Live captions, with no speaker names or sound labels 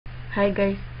Hi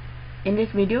guys, in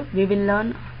this video we will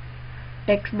learn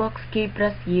Textbox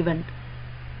Keypress event.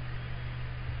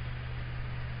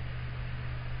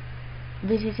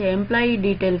 This is an employee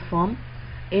detail form.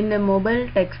 In the mobile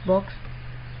text box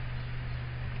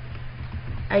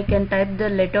I can type the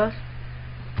letters,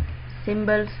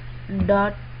 symbols,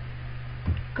 dot,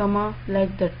 comma,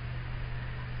 like that.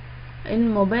 In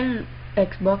mobile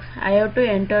text box I have to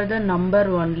enter the number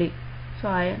only, so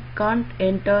I can't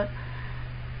enter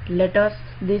letters,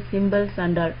 these symbols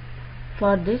and all.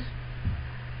 For this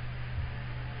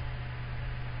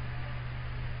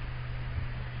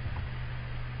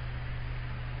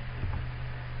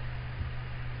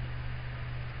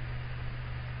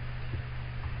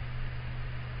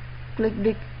click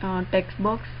the text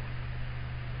box.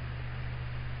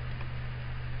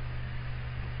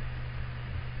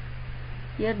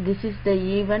 Here this is the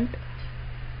event.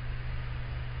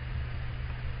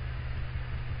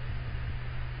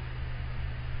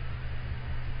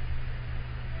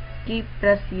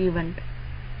 Keypress event.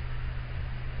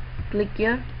 Click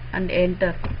here and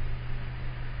enter.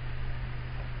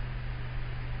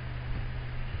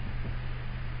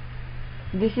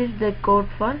 This is the code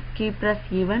for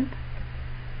Keypress event.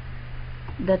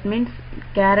 That means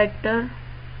character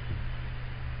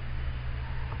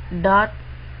dot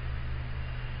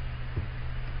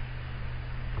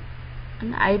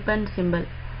and hyphen symbol.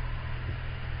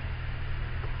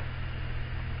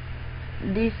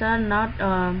 These are not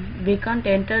we can't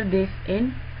enter this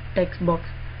in text box.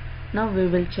 Now we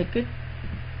will check it.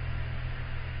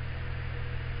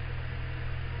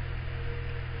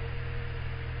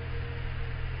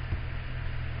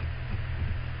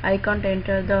 I can't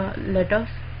enter the letters,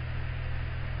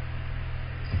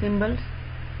 symbols.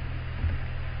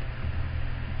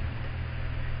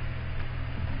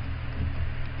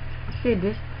 See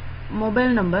this mobile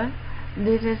number,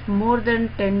 this is more than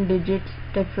 10 digits,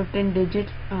 15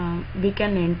 digits we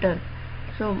can enter.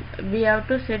 So we have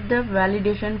to set the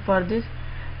validation for this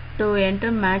to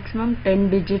enter maximum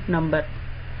 10 digit number.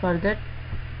 For that,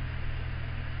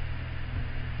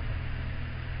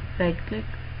 right click,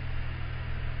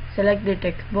 select the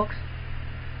text box,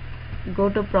 go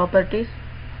to properties,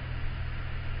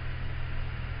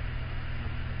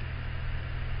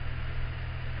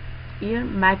 here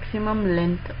maximum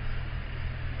length,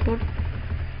 put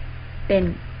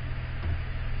 10.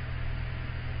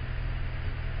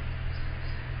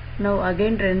 Now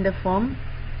again run the form.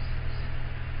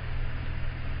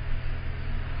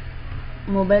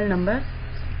 Mobile number,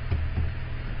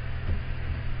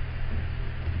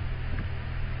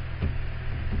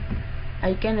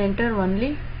 I can enter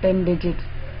only 10 digits.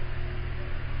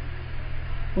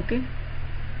 Okay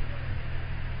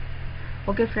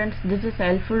friends, this is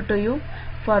helpful to you.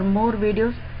 For more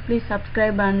videos please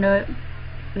subscribe and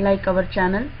like our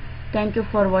channel. Thank you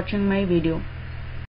for watching my video.